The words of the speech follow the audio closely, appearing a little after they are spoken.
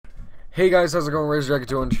Hey guys, how's it going?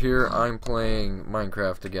 RazorJacket200 here. I'm playing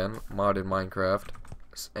Minecraft again, modded Minecraft,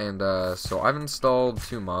 and so I've installed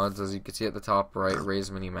two mods, as you can see at the top right, Raise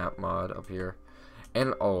Minimap mod up here,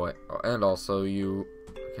 and and also you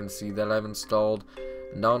can see that I've installed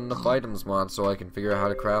Not Enough Items mod, so I can figure out how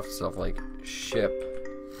to craft stuff like ship,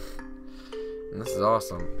 and this is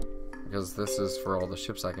awesome because this is for all the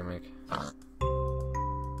ships I can make.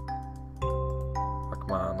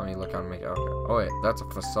 Come on, let me look how to make it. Okay. Oh wait, that's a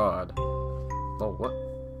facade. Oh, what?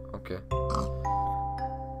 Okay.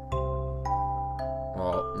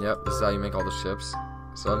 Well, yep, this is how you make all the ships.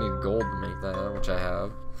 So I need gold to make that, which I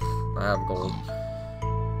have. I have gold.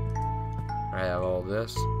 I have all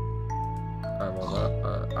this. I have all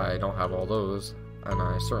that. I don't have all those. And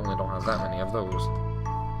I certainly don't have that many of those.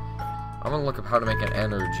 I'm gonna look up how to make an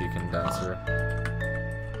energy condenser.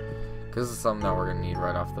 Because this is something that we're gonna need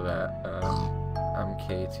right off the bat.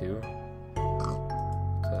 MK2.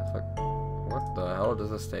 What the hell does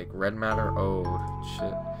this take? Red matter? Oh,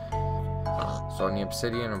 shit. So I need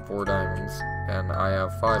obsidian and 4 diamonds. And I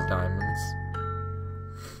have 5 diamonds.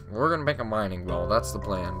 We're gonna make a mining well, that's the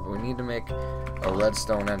plan. But we need to make a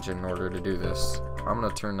redstone engine in order to do this. I'm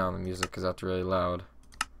gonna turn down the music because that's really loud.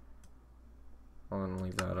 I'm gonna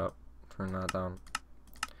leave that up. Turn that down.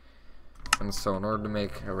 And so in order to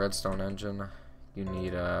make a redstone engine, you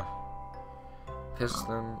need a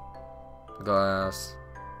piston, glass.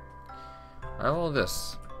 I have all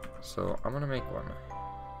this, so I'm gonna make one.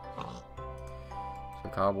 So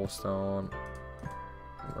cobblestone,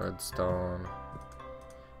 redstone,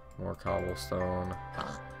 more cobblestone.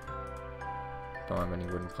 Don't have any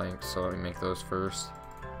wooden planks, so let me make those first.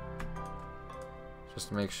 Just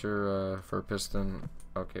to make sure for a piston.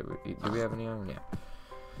 Okay, do we have any iron? Yeah.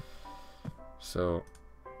 So,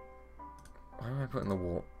 why am I putting the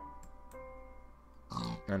wool?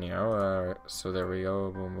 Anyhow, so there we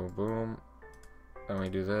go. Boom, boom, boom. Then we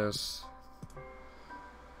do this.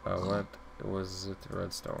 What was it?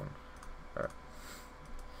 Redstone. Alright.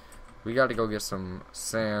 We gotta go get some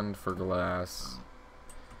sand for glass.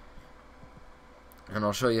 And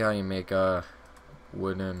I'll show you how you make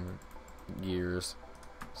wooden gears.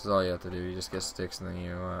 This is all you have to do. You just get sticks and then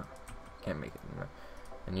you can't make it.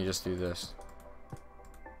 And you just do this.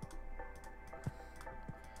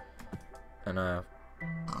 And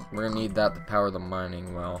we're gonna need that to power the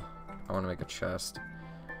mining well. I want to make a chest.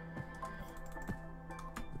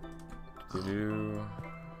 So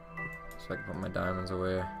I can put my diamonds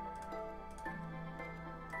away.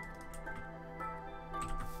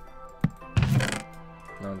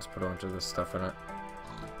 Now just put a bunch of this stuff in it.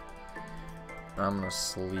 I'm gonna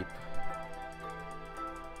sleep.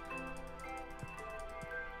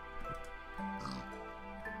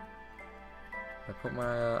 I put my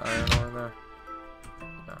iron ore in there?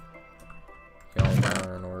 No. Okay, all my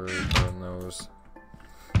iron ore is in those.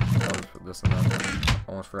 I'll just put this in that.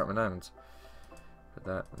 Almost forgot my diamonds. Put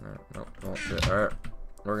that in there. Nope, won't fit. Alright.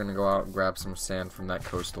 We're gonna go out and grab some sand from that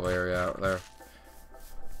coastal area out there.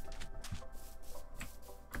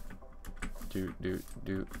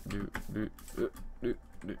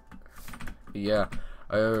 Yeah.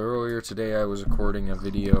 Earlier today I was recording a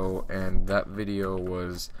video, and that video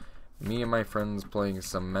was me and my friends playing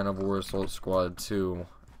some Men of War Assault Squad 2,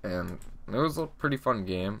 and it was a pretty fun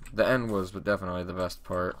game. The end was definitely the best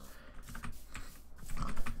part.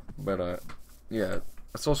 But yeah,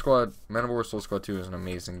 Men of War Assault Squad 2 is an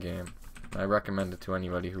amazing game. I recommend it to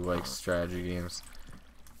anybody who likes strategy games,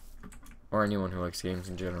 or anyone who likes games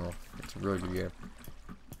in general. It's a really good game.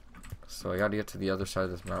 So I gotta get to the other side of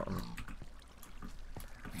this mountain.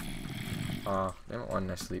 Damn it, why didn't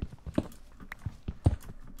I sleep?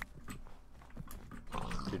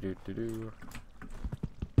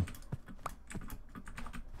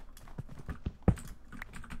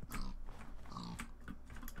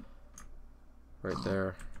 Right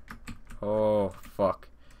there. Oh, fuck.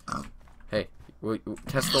 Hey, wait,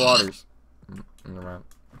 test the waters. Never mind.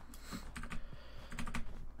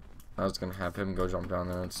 I was gonna have him go jump down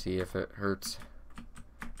there and see if it hurts.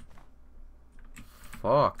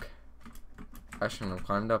 Fuck. I shouldn't have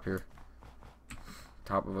climbed up here.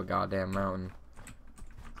 Top of a goddamn mountain.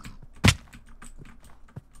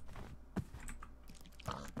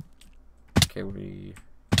 Okay,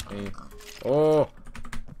 hey. Oh!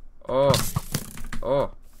 Oh!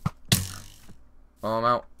 Oh! Oh, I'm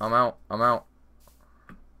out. I'm out. I'm out.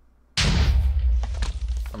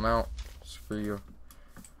 I'm out. Screw you.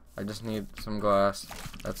 I just need some glass.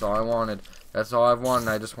 That's all I wanted. That's all I've wanted.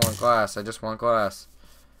 I just want glass. I just want glass.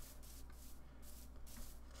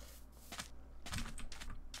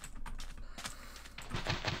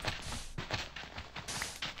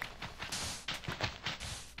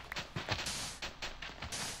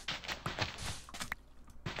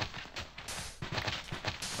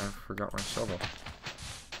 I forgot my shovel.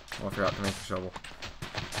 Oh, I forgot to make a shovel.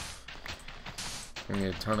 I need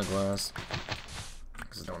a ton of glass.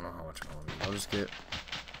 Because I don't know how much I'm gonna need. I'll just get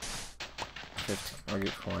 15. I'll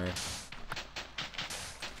get 20.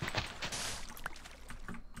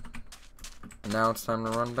 And now it's time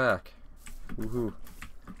to run back. Woohoo.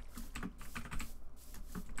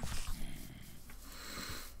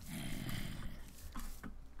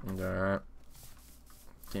 Alright.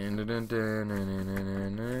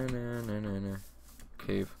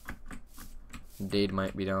 Cave. Dade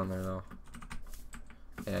might be down there though.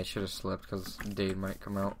 Yeah, I should have slept because Dade might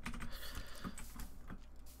come out.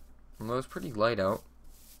 Although it's pretty light out.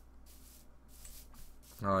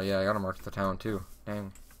 Oh yeah, I gotta mark the town too.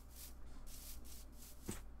 Dang.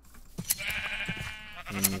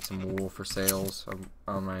 I need some wool for sails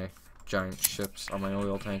on my giant ships, on my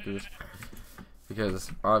oil tankers.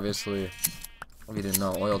 Because obviously, if you didn't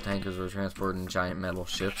know, oil tankers were transporting giant metal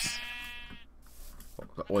ships.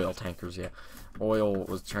 Oil tankers, yeah. Oil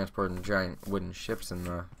was transporting giant wooden ships in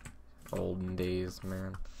the olden days,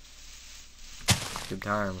 man. Good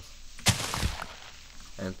times.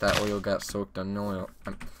 And if that oil got soaked in oil,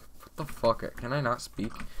 what the fuck? Can I not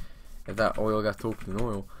speak? If that oil got soaked in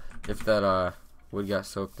oil, if that wood got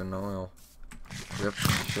soaked in oil, rip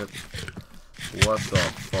ship. What the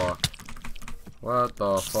fuck? What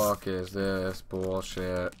the fuck is this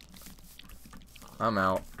bullshit? I'm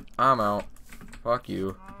out. I'm out. Fuck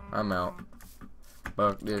you. I'm out.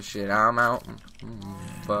 Fuck this shit. I'm out.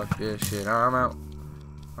 Fuck this shit. I'm out.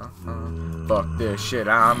 Fuck this shit.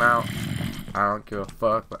 I'm out. I don't give a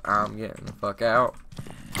fuck, but I'm getting the fuck out.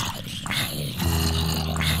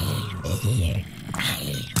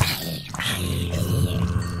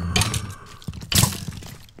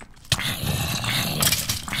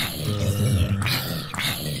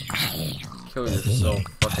 Kill yourself,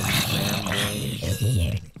 fucking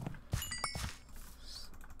fanboy.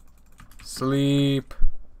 Sleep.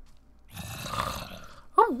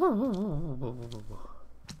 A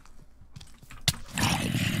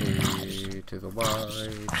to the Y to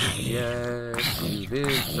the X, you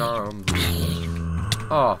big zombie.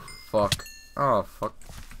 Oh fuck. Oh fuck.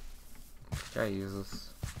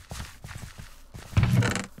 Jesus.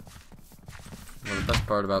 Well, the best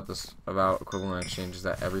part about this, about equivalent exchange, is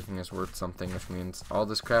that everything is worth something, which means all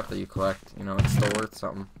this crap that you collect, you know, it's still worth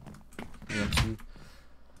something. EMC.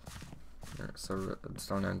 So,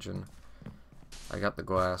 redstone engine. I got the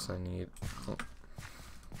glass I need. Oh.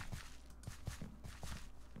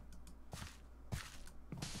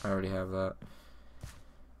 I already have that.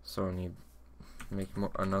 So I need to make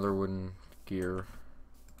another wooden gear.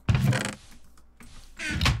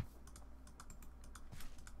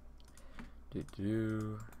 Oh,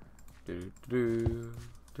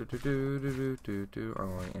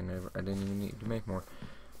 and I didn't even need to make more.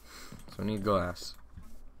 So I need glass.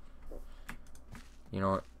 You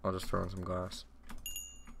know what? I'll just throw in some glass.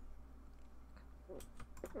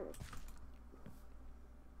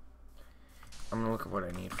 I'm gonna look at what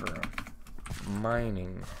I need for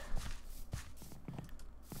mining.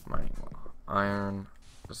 Mining well. Iron.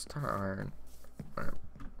 Just a ton of iron. Alright.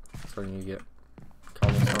 So I need to get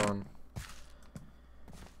cobblestone.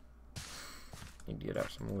 Need to get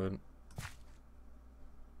out some wood.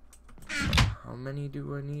 How many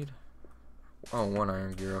do I need? Oh, one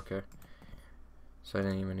iron gear, okay. So I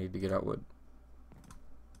didn't even need to get out wood.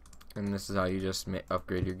 And this is how you just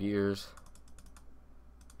upgrade your gears.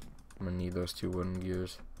 I'm gonna need those 2 wooden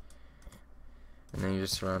gears. And then you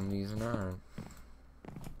just surround these in iron.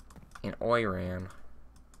 And iron.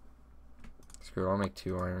 Screw it, I'll make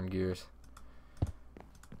 2 iron gears.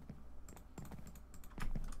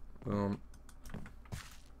 Boom.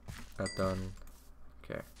 That done.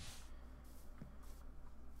 Okay.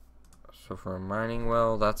 So for a mining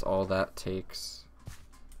well, that's all that takes.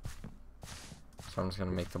 So I'm just gonna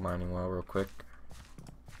make the mining well real quick.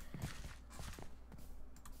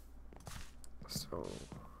 So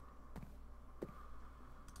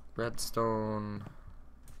redstone,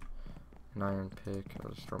 an iron pick.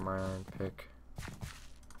 I'll just throw my iron pick.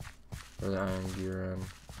 Throw the iron gear in.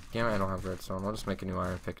 Damn it, I don't have redstone. I'll just make a new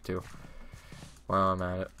iron pick too while I'm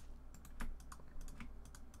at it.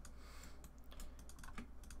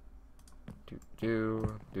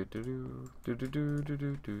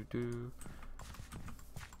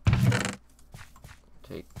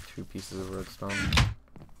 Take 2 pieces of redstone.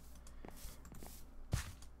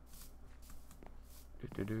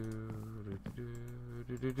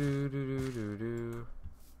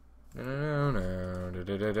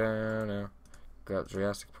 Got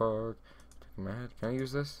Jurassic Park. Stuck in my head. Can I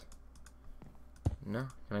use this? No?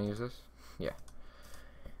 Can I use this? Yeah.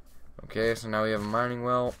 Okay, so now we have a mining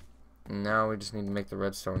well. Now we just need to make the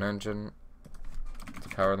redstone engine to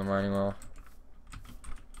power the mining well.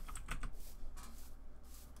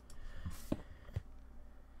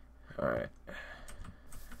 Alright.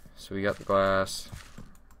 So we got the glass.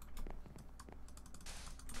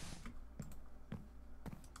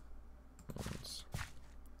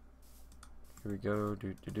 Here we go.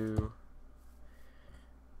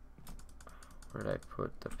 Where did I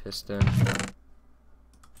put the piston?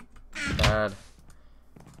 Bad.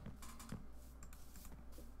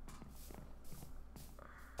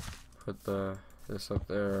 Put this up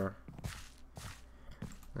there.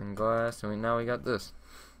 And glass. And now we got this.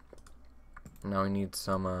 Now we need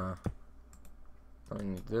some. Now we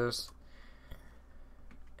need this.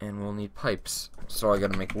 And we'll need pipes. So I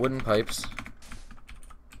gotta make wooden pipes.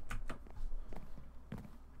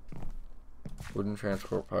 Wooden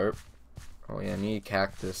transport pipe. Oh yeah, I need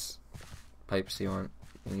cactus pipe sealant.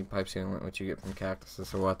 You need pipe sealant, which you get from cactuses,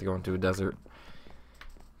 so we'll have to go into a desert.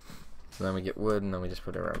 So then we get wood, and then we just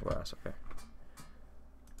put it around glass. Okay.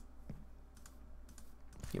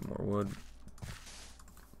 Get more wood.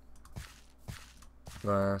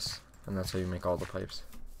 Glass. And that's how you make all the pipes.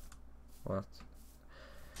 What?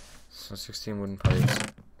 So 16 wooden pipes.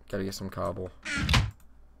 Gotta get some cobble.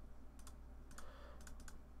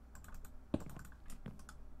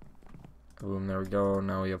 Boom, there we go.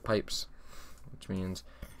 Now we have pipes, which means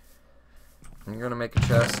I'm gonna make a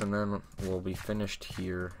chest and then we'll be finished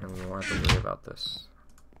here and we won't have to worry about this.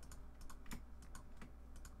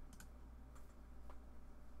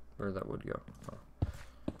 Where'd that wood go? Oh.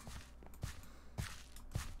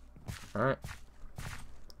 Alright.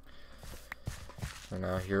 So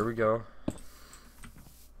now here we go.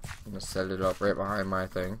 I'm gonna set it up right behind my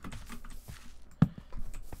thing.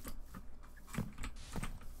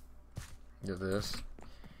 Get this.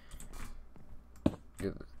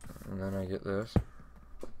 And then I get this.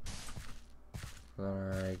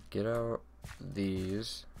 Then I get out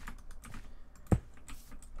these. Put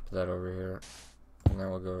that over here. And then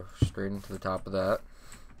we'll go straight into the top of that.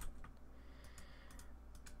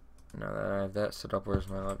 Now that I have that set up, where's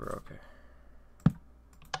my lever? Okay.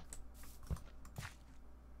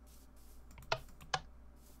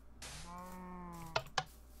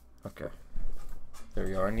 Okay. There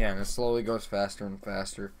we go. And yeah, and it slowly goes faster and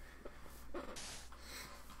faster.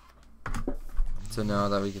 So now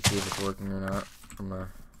that we can see if it's working or not from a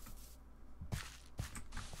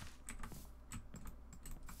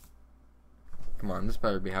come on, this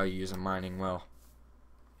better be how you use a mining well.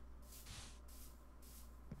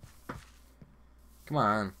 Come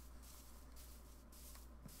on.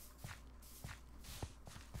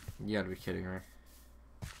 You gotta be kidding, right?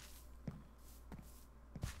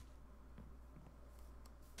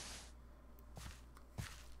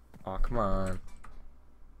 Oh, come on.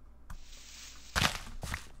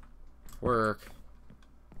 Work.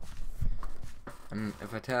 And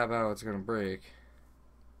if I tab out, it's gonna break.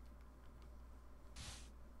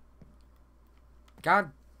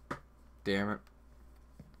 God damn it.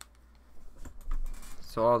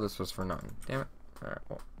 So all this was for nothing. Damn it. Alright,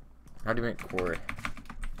 well. How do you make quarry?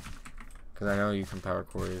 Because I know you can power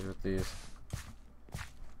quarries with these.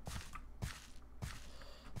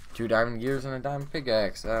 2 diamond gears and a diamond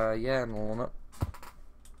pickaxe. Yeah, and walnut.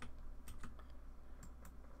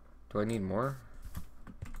 Do I need more?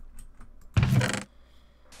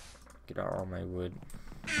 Get out all my wood.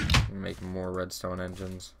 And make more redstone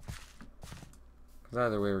engines. Because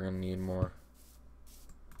either way, we're going to need more.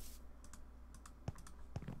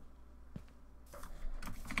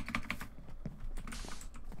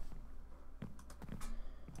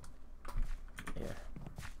 Yeah.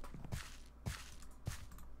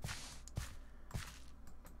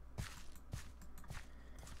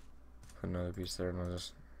 Put another piece there and we'll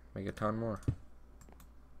just make a ton more.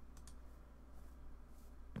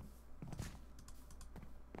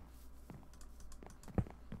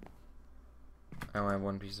 I only have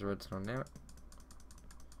 1 piece of redstone, damn it.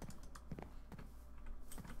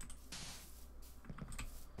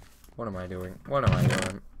 What am I doing? What am I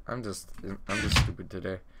doing? I'm just stupid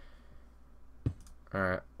today.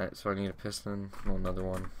 Alright, so I need a piston, well, another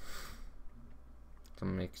one. So I'm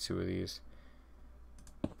gonna make 2 of these.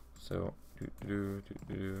 So, well,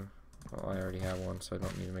 I already have one, so I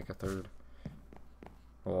don't need to make a third.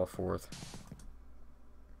 Well, a fourth.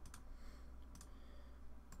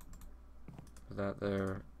 Put that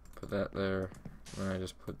there, and then I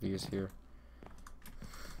just put these here.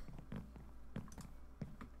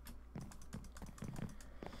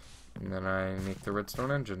 And then I make the redstone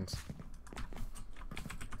engines.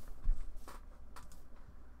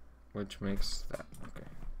 Which makes that, okay.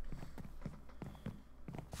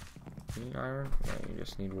 You need iron? No, you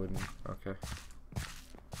just need wooden. Okay.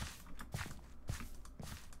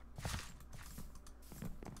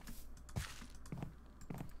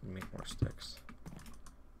 Make more sticks.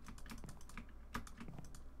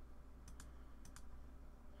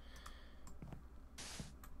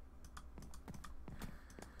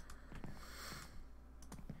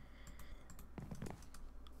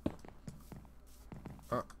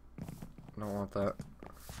 Oh, don't want that.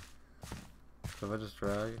 So if I just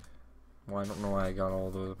drag, well, I don't know why I got all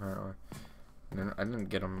those apparently. I didn't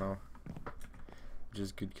get them though, which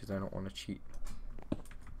is good because I don't want to cheat.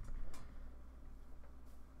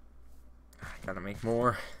 I gotta make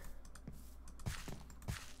more.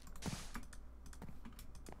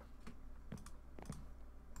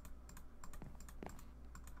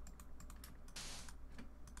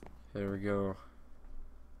 There we go.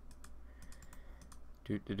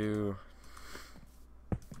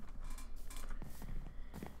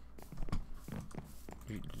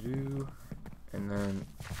 Do. And then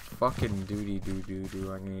fucking do.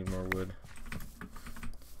 I need more wood.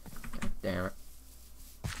 God damn it.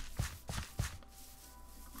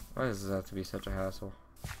 Why does this have to be such a hassle?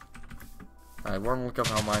 I want to look up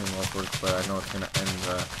how mining works, but I know it's gonna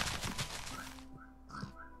end.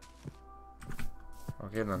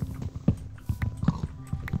 Okay then.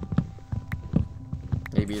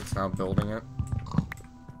 Maybe it's now building it.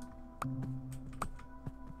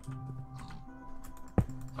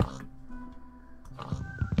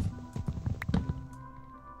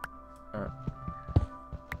 Alright.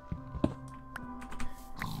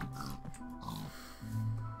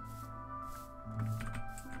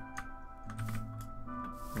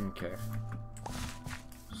 Okay.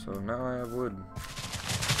 So now I have wood.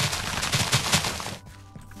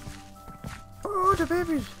 Oh, the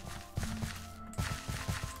babies!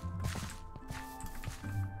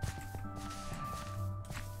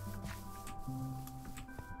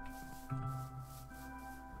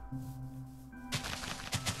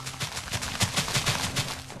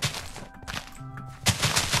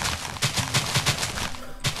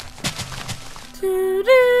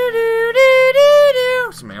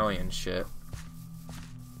 Some alien shit.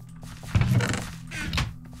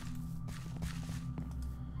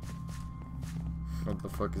 What the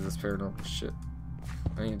fuck is this paranormal shit?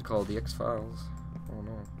 I need to call the X-Files. Oh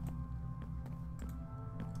no.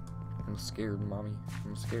 I'm scared, mommy.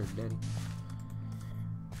 I'm scared, daddy.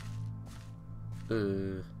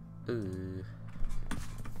 Ooh.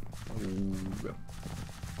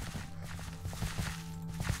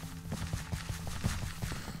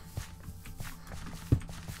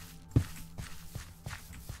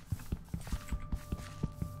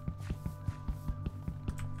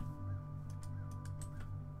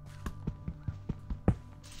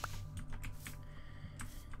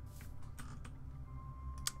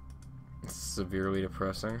 Severely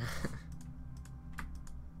depressing.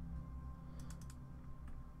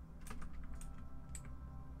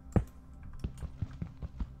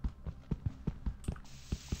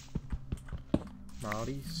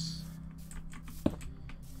 Bodies.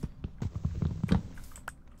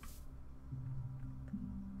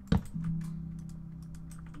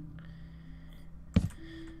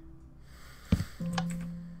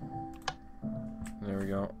 There we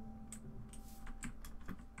go.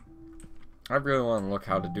 I really want to look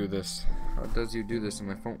how to do this. How does you do this? And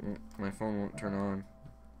my phone won't turn on.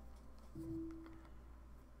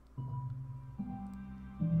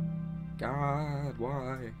 God,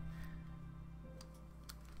 why?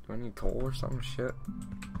 Do I need coal or some shit?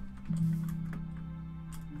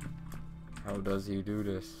 How does he do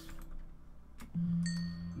this?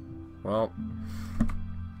 Well,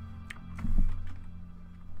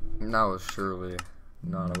 that was surely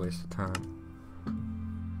not a waste of time.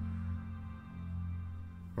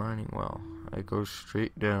 Mining well. I go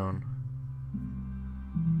straight down.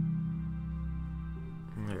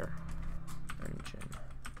 There. Engine.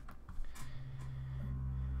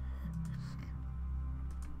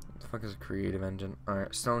 What the fuck is a creative engine?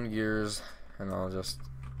 Alright, stone gears, and I'll just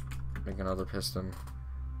make another piston.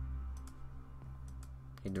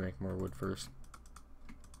 Need to make more wood first.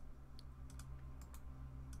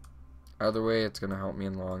 Either way, it's gonna help me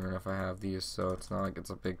in the long run if I have these, so it's not like it's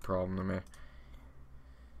a big problem to me.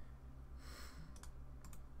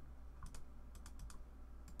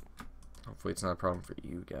 Hopefully it's not a problem for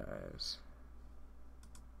you guys.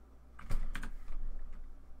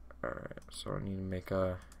 Alright, so I need to make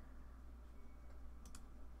a...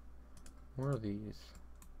 Where are these?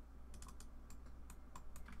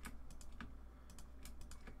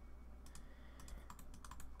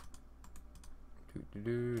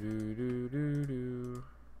 Do.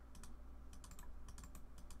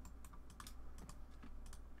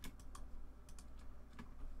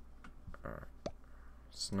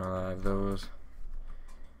 So now I have those.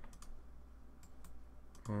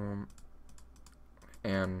 Boom.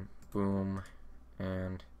 And boom.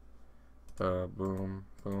 And boom.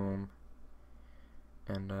 Boom.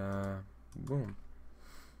 And boom.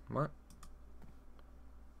 What?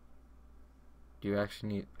 Do you actually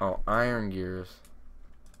need... Oh, iron gears.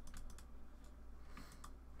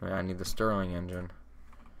 Wait, I need the Stirling engine.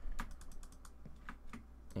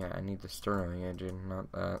 Yeah, I need the Stirling engine,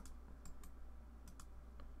 not that.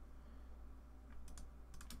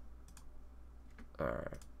 Alright.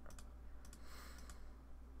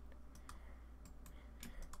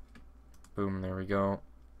 Boom, there we go.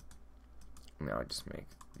 Now I just make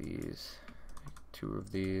these. 2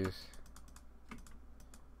 of these.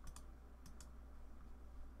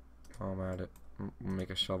 While I'm at it, we'll make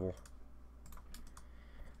a shovel.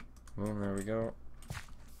 Boom, there we go.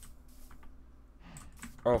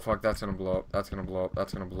 Oh fuck, that's gonna blow up, that's gonna blow up,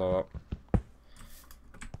 that's gonna blow up.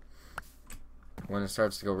 When it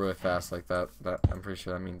starts to go really fast like that, I'm pretty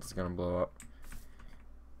sure that means it's gonna blow up.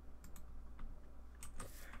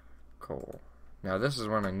 Coal. Now this is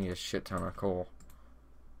when I need a shit ton of coal.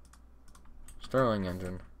 Stirling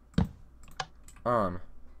engine. On.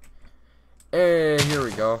 Hey, here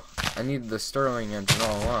we go. I need the Stirling engine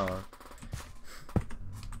all along.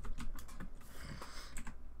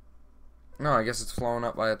 No, I guess it's flowing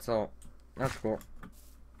up by itself. That's cool.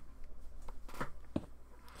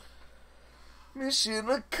 Mission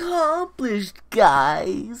accomplished,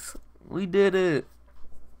 guys. We did it.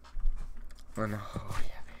 Oh, no. Oh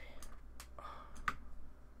yeah, baby. Oh.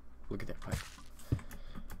 Look at that pipe.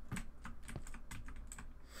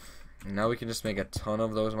 And now we can just make a ton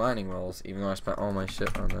of those mining wells, even though I spent all my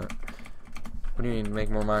shit on that. What do you need to make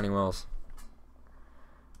more mining wells?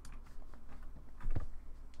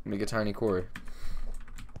 Make a tiny quarry.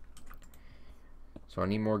 So I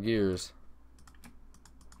need more gears.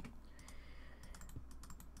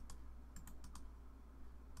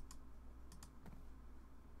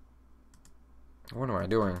 What am I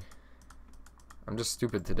doing? I'm just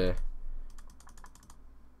stupid today.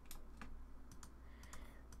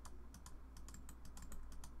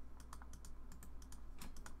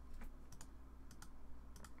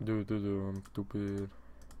 I'm stupid.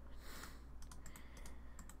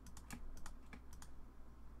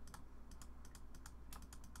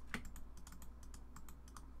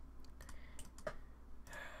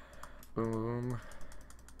 Boom.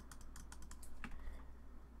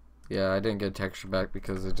 Yeah, I didn't get texture back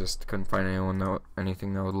because I just couldn't find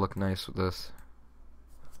anything that would look nice with this.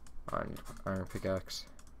 Iron pickaxe.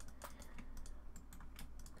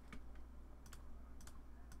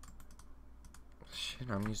 Shit,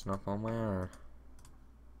 I'm using up all my iron.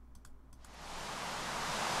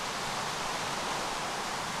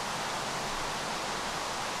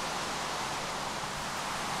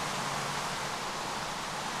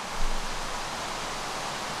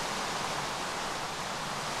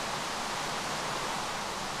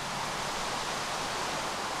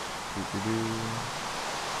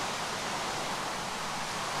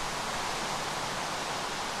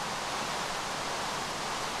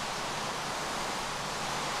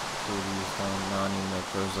 Now I need to make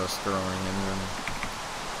those Stirling engine.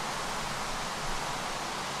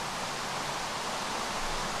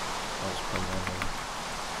 I'll just put that in.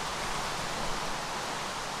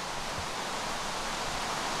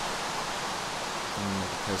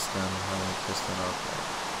 Make a piston. How many piston? Okay.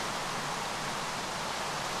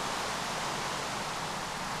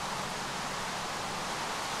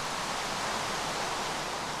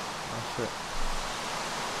 Oh shit.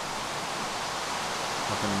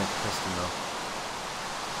 I'm gonna make a piston though.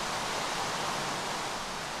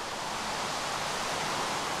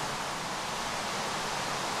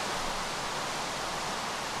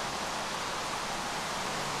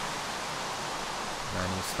 I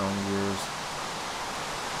need stone gears.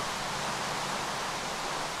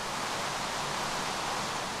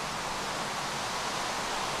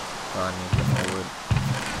 Oh, I need more wood.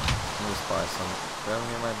 Let me just buy some. Do I have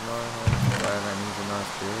any of my drawing home? Do I have any of the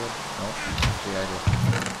nice period? Nope. Actually, I do.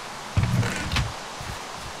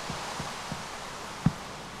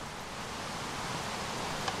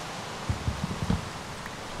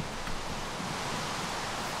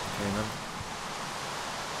 Okay, then.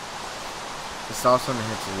 This also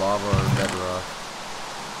hits lava or bedrock.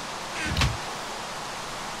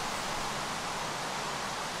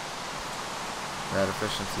 That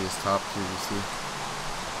efficiency is top 2, you see.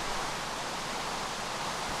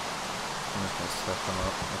 I'm just gonna set them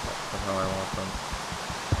up with how I want them.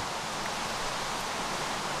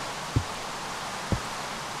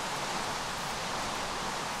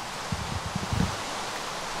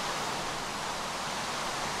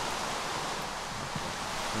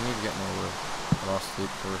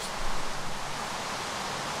 first.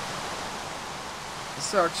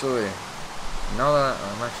 This actually, now that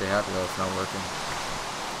I'm actually happy that it's not working.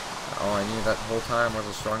 All I needed that whole time was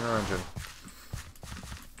a stronger engine.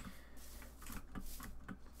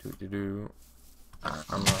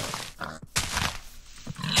 I'm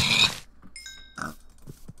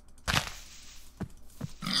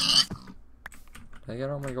Did I get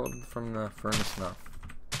all my gold from the furnace now?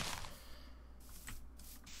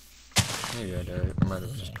 Maybe I did. I might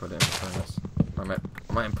have just put it in the furnace. I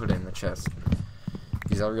might put it in the chest.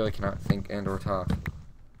 Because I really cannot think and or talk.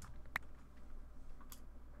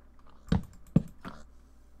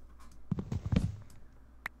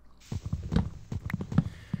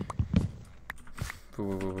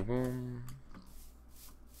 Boom, boom, boom, boom, boom.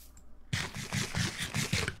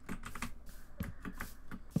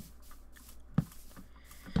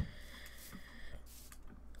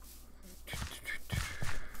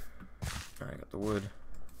 I got the wood.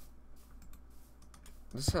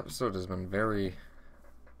 This episode has been very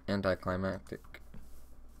anticlimactic.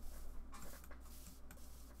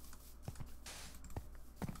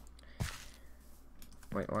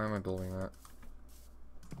 Wait, why am I building that?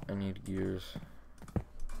 I need gears.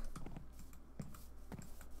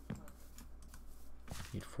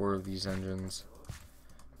 Need 4 of these engines.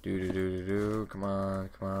 Come on,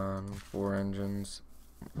 come on. 4 engines.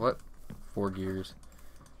 What? 4 gears.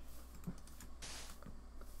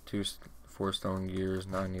 4 stone gears.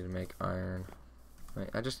 Now I need to make iron. Wait,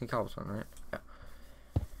 I just need cobblestone, right? Yeah.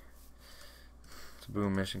 So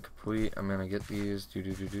boom, mission complete. I'm gonna get these.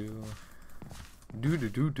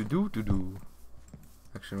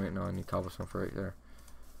 Actually, wait, no, I need cobblestone for right there.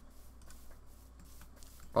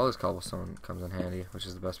 All this cobblestone comes in handy, which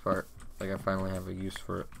is the best part. Like, I finally have a use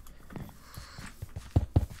for it.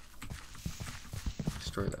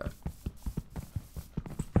 Destroy that.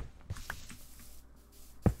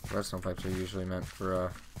 Redstone pipes are usually meant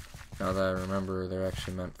for, now that I remember, they're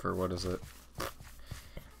actually meant for, what is it?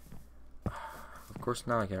 Of course,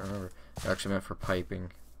 now I can't remember. They're actually meant for piping.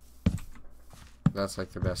 That's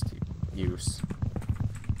like their best use.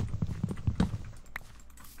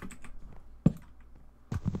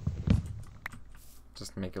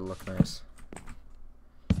 Just to make it look nice.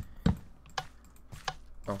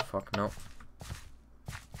 Oh fuck, no.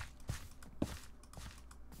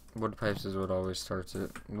 Wood pipes is what always starts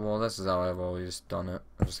it. Well, this is how I've always done it.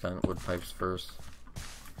 I just got wood pipes first.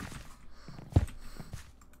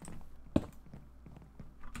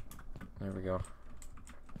 There we go.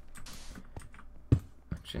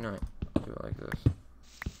 Actually, no, I'll do it like this.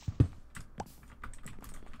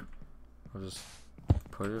 I'll just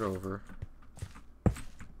put it over.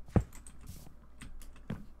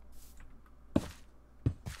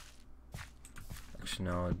 Actually,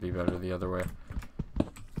 no, it'd be better the other way.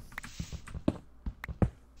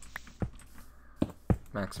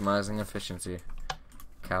 Maximizing efficiency.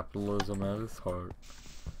 Capitalism at its heart.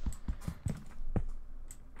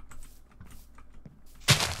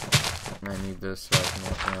 And I need this so I can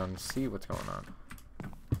walk around and see what's going on.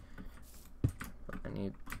 But I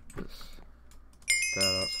need this.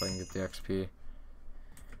 That out so I can get the XP.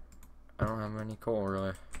 I don't have any coal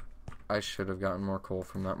really. I should have gotten more coal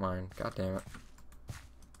from that mine. God damn it.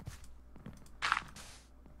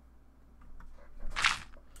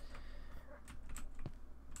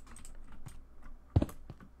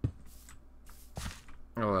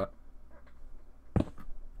 Oh, that.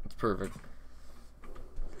 It's perfect.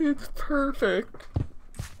 It's perfect.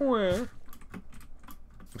 Where?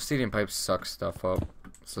 Obsidian pipes suck stuff up,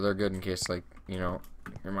 so they're good in case, like, you know,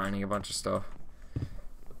 you're mining a bunch of stuff.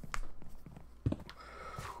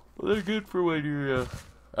 Well, they're good for when you're,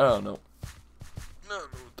 I don't know. I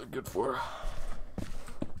don't know what they're good for.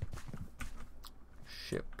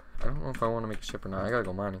 Ship. I don't know if I want to make a ship or not. I gotta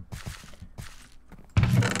go mining.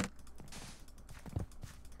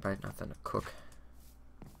 Right, nothing to cook.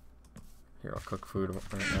 Here, I'll cook food right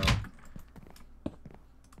now.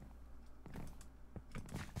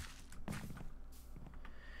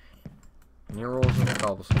 Near rolls and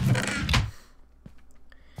cobblestone.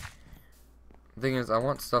 The thing is, I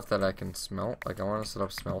want stuff that I can smelt. Like, I want to set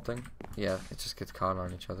up smelting. Yeah, it just gets caught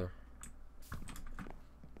on each other.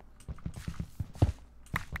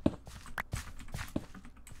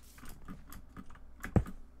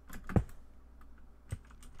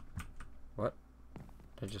 What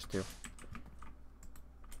did I just do?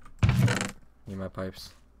 Need my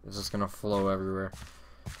pipes. It's just gonna flow everywhere.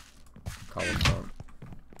 Cobblestone.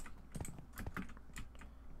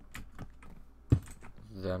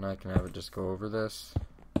 Then I can have it just go over this.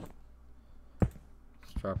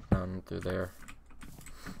 Just drop it down through there.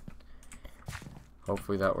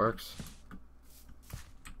 Hopefully that works.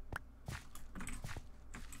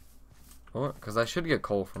 What? Because I should get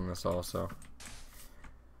coal from this also.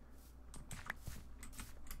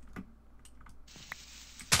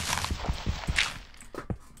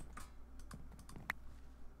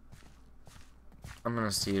 I'm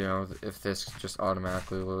gonna see, you know, if this just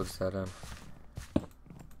automatically loads that in.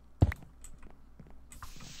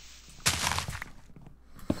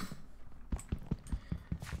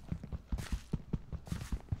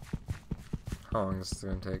 How long is this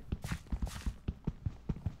gonna take?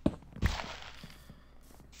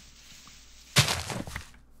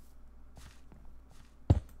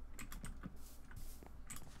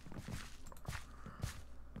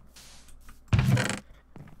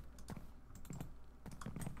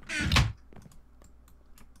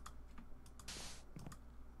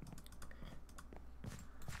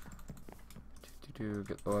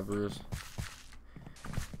 Get the levers.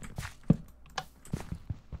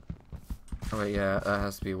 Oh wait, yeah, that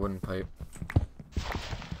has to be a wooden pipe.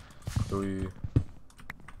 3.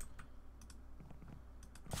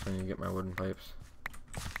 I need to get my wooden pipes.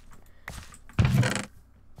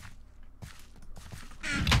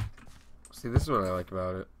 See, this is what I like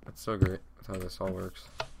about it. It's so great. That's how this all works.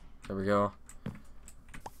 There we go.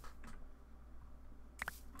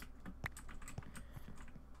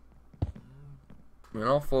 It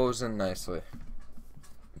all flows in nicely.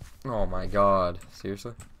 Oh my god.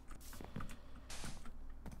 Seriously?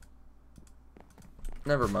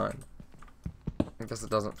 Never mind. I guess it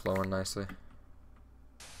doesn't flow in nicely.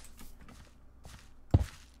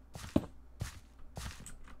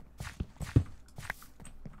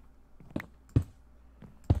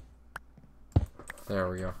 There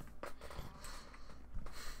we go.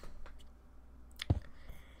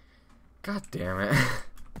 God damn it.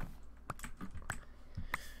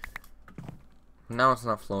 Now it's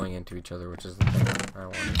not flowing into each other, which is the thing I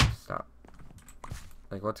want it to stop.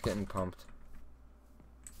 Like, what's getting pumped?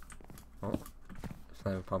 Oh, it's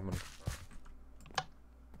not even pumping.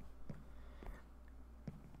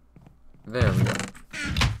 There we go.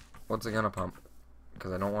 What's it gonna pump?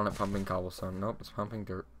 Because I don't want it pumping cobblestone. Nope, it's pumping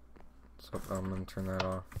dirt. So I'm gonna turn that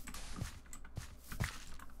off.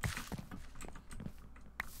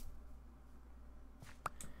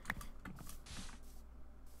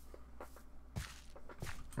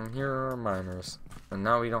 And here are our miners. And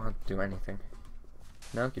now we don't have to do anything.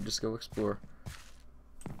 Now we can just go explore.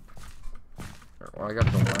 Well, I gotta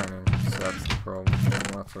go mining, so that's the problem.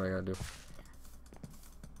 Well, that's what I gotta do.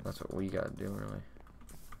 That's what we gotta do, really.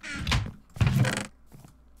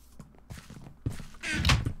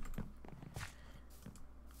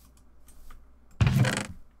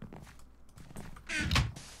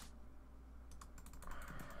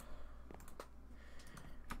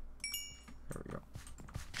 There we go.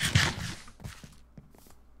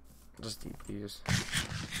 Just eat these.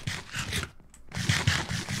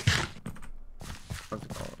 What's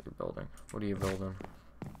it called? You're building. What are you building?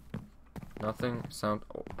 Nothing. Sound.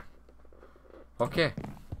 Oh. Okay.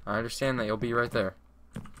 I understand that you'll be right there.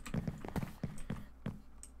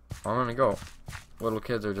 I'm gonna go. Little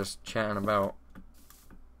kids are just chatting about.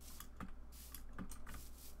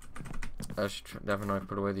 I should definitely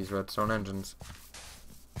put away these redstone engines.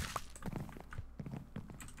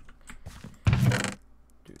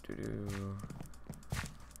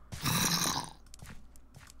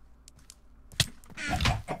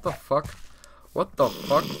 What the fuck? What the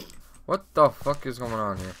fuck? What the fuck is going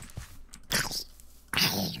on here?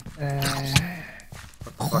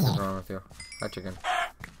 What the fuck is wrong with you? Hi, chicken.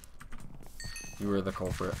 You were the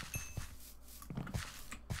culprit.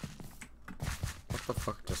 What the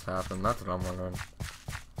fuck just happened? That's what I'm wondering.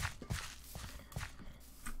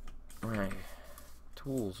 Alright.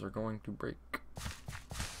 Tools are going to break.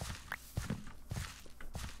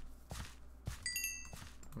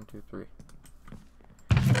 One, two, three.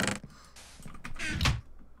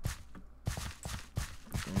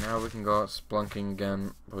 Now we can go out splunking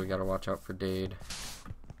again, but we gotta watch out for Dade.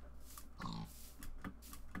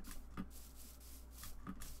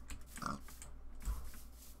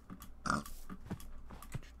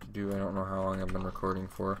 I don't know how long I've been recording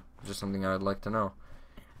for. Just something I'd like to know.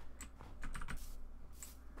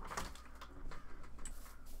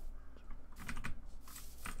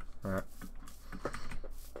 Alright.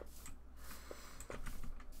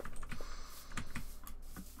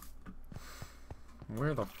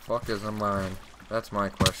 Where the fuck is a mine? That's my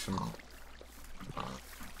question.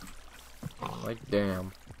 Like,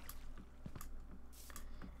 damn.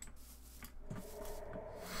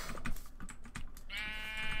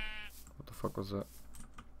 What the fuck was that?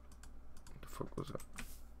 What the fuck was that?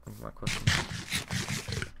 That's my question.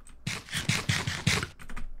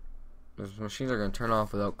 Those machines are gonna turn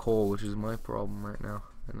off without coal, which is my problem right now.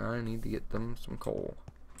 And I need to get them some coal.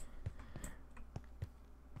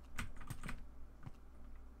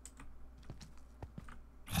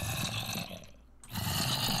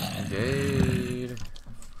 Jade.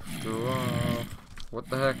 Screw off. What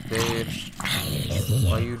the heck, Jade?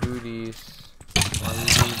 Why you do these? Why you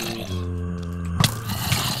do these?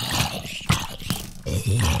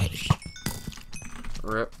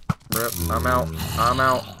 Rip. Rip. I'm out. I'm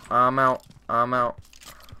out. I'm out. I'm out.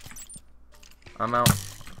 I'm out.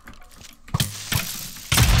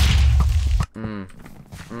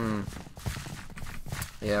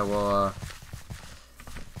 Yeah, well,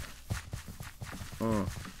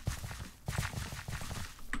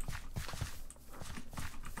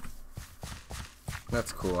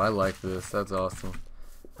 That's cool. I like this. That's awesome.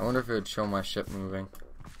 I wonder if it would show my ship moving.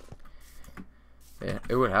 Yeah,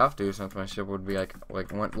 it would have to, since my ship would be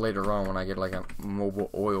later on when I get like a mobile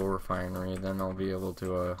oil refinery, then I'll be able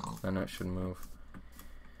to, then it should move.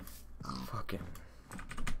 Fucking.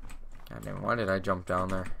 Goddamn, why did I jump down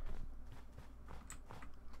there?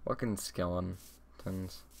 Fucking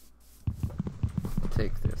skeletons. I'll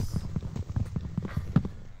take this.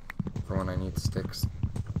 For when I need sticks.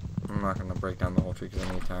 I'm not gonna break down the whole tree because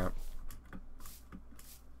I need time.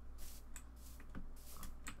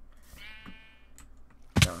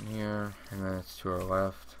 Down here, and then it's to our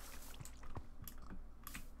left.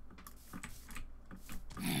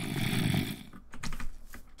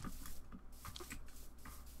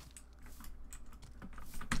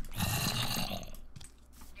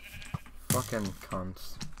 Fucking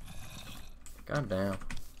cunts. God damn.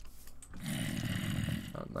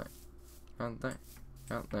 God damn. God damn.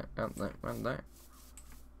 God damn. God damn. God damn.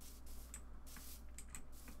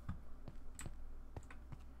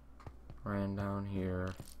 Ran down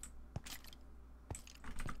here.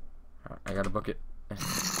 I got a bucket.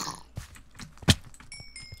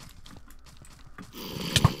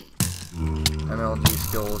 MLG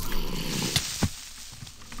skills.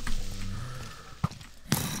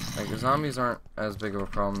 Like, the zombies aren't as big of a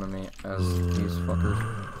problem to me as these fuckers.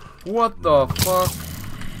 What the fuck?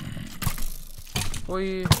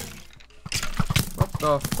 What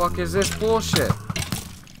the fuck is this bullshit?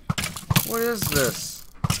 What is this?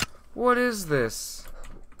 What is this?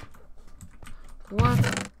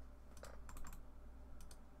 What?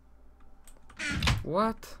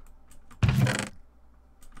 What?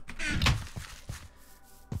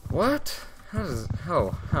 What?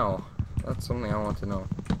 How? That's something I want to know.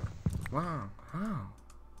 Wow, how?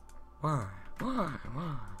 Why?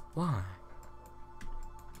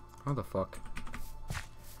 How the fuck?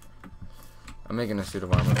 I'm making a suit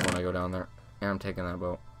of armor when I go down there. And I'm taking that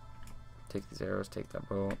boat. Take these arrows, take that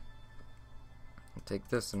boat. I'll take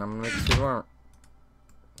this and I'm gonna make a suit of armor.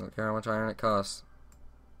 Don't care how much iron it costs.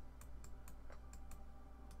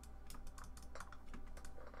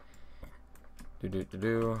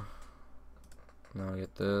 Now I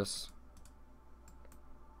get this.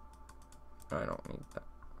 I don't need that.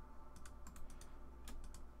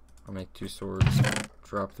 I'll make 2 swords.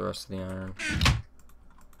 Drop the rest of the iron.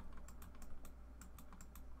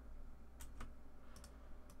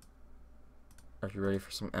 Are you ready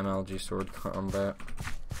for some MLG sword combat?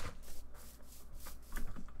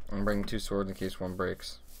 I'm bringing 2 swords in case one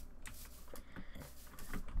breaks.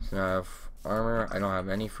 So now I have armor. I don't have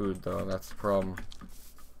any food though. That's the problem.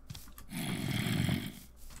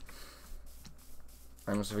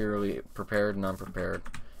 I'm severely prepared and unprepared.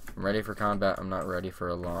 I'm ready for combat. I'm not ready for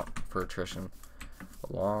attrition.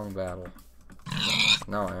 A long battle.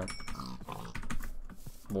 Now I am.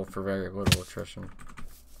 Well, for very little attrition.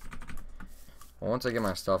 Well, once I get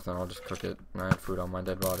my stuff, then I'll just cook it. And I had food on my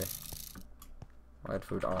dead body. I had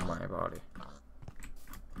food on my body.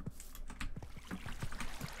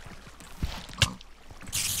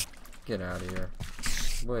 Get out of here.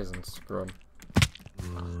 Blazing scrub.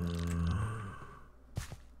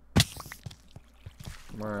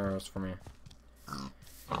 More arrows for me.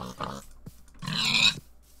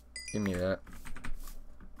 Give me that.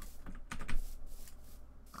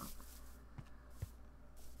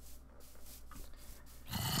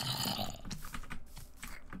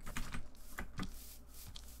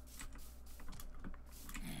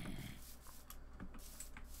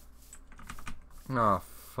 Oh,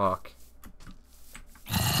 fuck.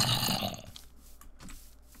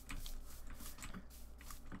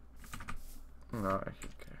 No, okay,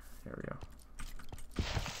 here we go.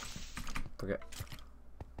 Okay.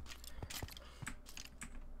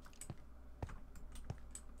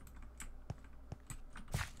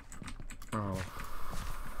 Oh,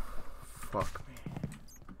 fuck me.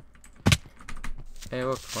 Hey,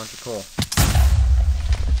 look, a bunch of coal.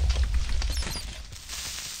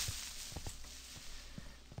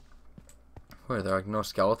 Wait, there are like no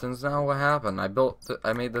skeletons now? What happened?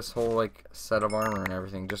 I made this whole like set of armor and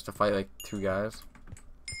everything just to fight like 2 guys.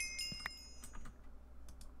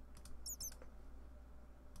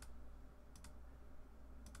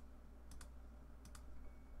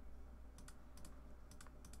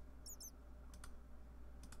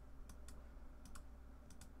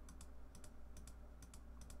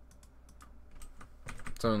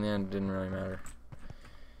 So in the end, it didn't really matter.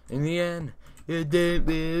 In the end, it didn't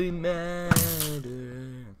really matter.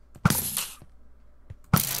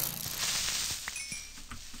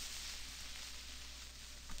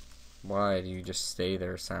 Why do you just stay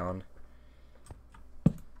there, sound?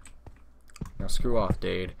 Now screw off,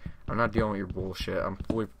 Dade. I'm not dealing with your bullshit. I'm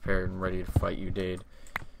fully prepared and ready to fight you, Dade.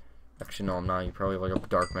 Actually, no, I'm not. You probably have like a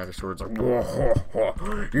dark magic sword. It's like,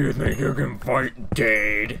 whoa, you think you can fight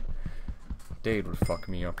Dade? Dade would fuck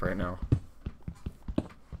me up right now.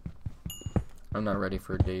 I'm not ready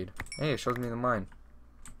for a Dade. Hey, it shows me the mine.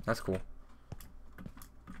 That's cool.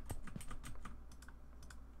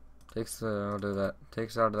 Takes the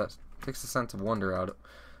sense of wonder out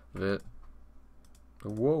of it.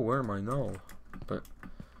 Whoa, where am I? No. But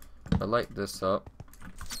I light this up.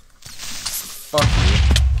 Fuck you.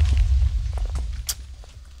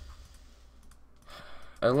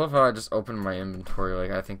 I love how I just opened my inventory.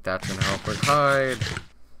 Like, I think that's gonna help. Like, hide.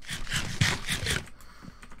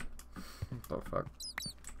 What the fuck?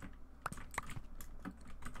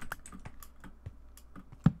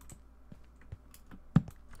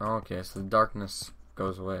 Okay, so the darkness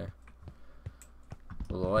goes away.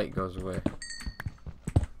 Well, the light goes away.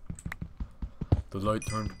 The light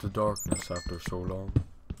turns to darkness after so long.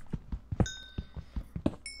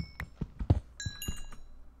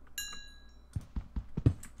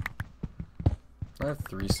 I have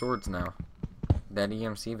 3 swords now. That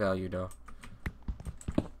EMC value, though.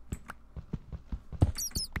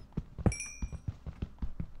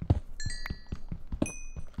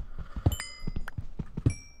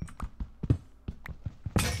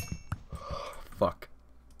 Fuck.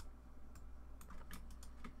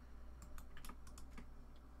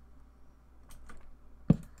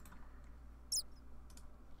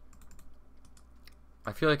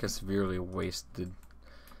 I feel like I severely wasted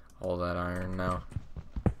all that iron now.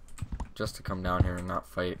 Just to come down here and not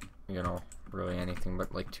fight, you know, really anything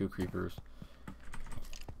but like 2 creepers.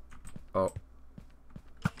 Oh.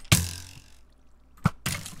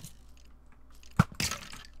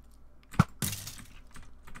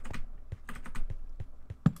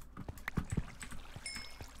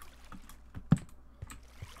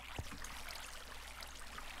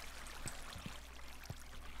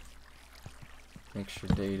 Make sure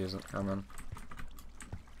Dade isn't coming.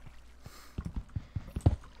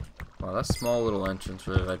 Wow, that small little entrance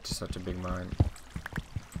really led to such a big mine.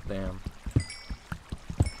 Damn.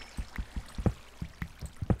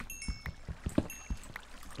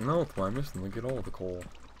 No, why I'm missing? Look at all the coal.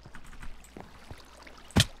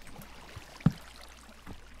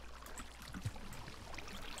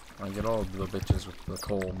 I get all the bitches with the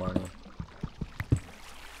coal money.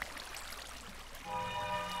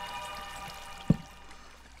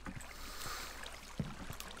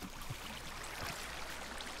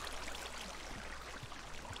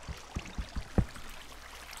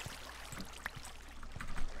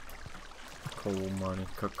 Coal money,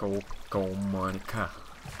 coal money,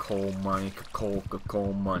 coal money, coal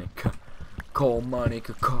money, coal money,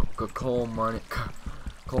 coal money,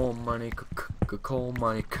 coal money, coal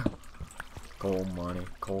money, coal money,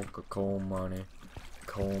 coal money,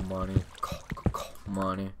 coal money, coal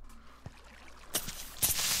money.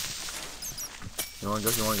 You wanna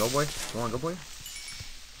go, boy? You wanna go, boy?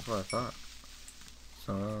 That's what I thought.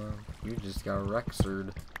 So you just got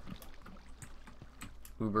Rexered.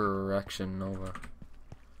 Uber erection Nova.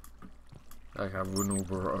 I have an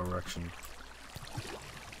Uber erection.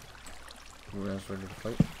 You guys ready to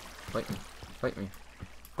fight? Fight me. Fight me.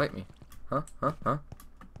 Fight me. Huh? Huh? Huh?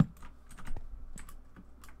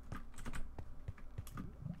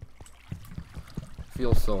 I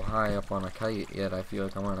feel so high up on a kite, yet I feel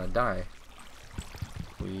like I'm gonna die.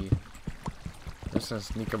 This is a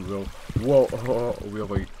sneak up real. Whoa! Oh, we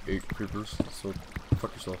have like 8 creepers, so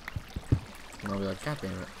fuck yourself. And I'll be like, God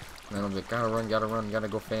damn it. And then I'll be like, gotta run, gotta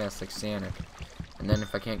go fast, like Sonic. And then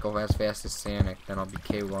if I can't go as fast as Sonic, then I'll be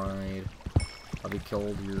K-wide. I'll be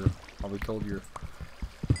killed here. I'll be killed here.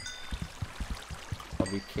 I'll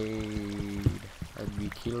be K'd. I'd be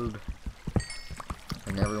killed.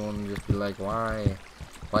 And everyone will just be like, why?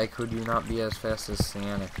 Why could you not be as fast as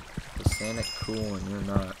Sonic? Is Sonic cool and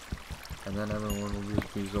you're not? And then everyone will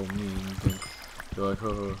just be so mean. You think, you're like,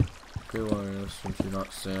 okay, well, since you're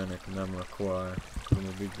not Sonic, and I'm gonna cry. I'm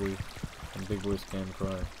a big boy. And big voice can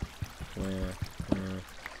cry.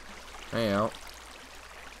 Hey out.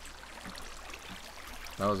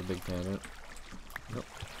 That was a big tangent. Nope.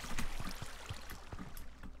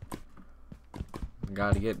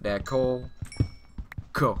 Gotta get that coal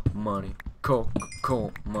money. Coal money.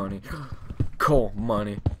 Coal money. Coal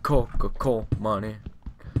money. Coal money.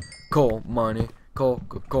 Coal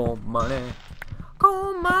money.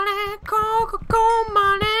 Coal money. Coal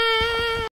money.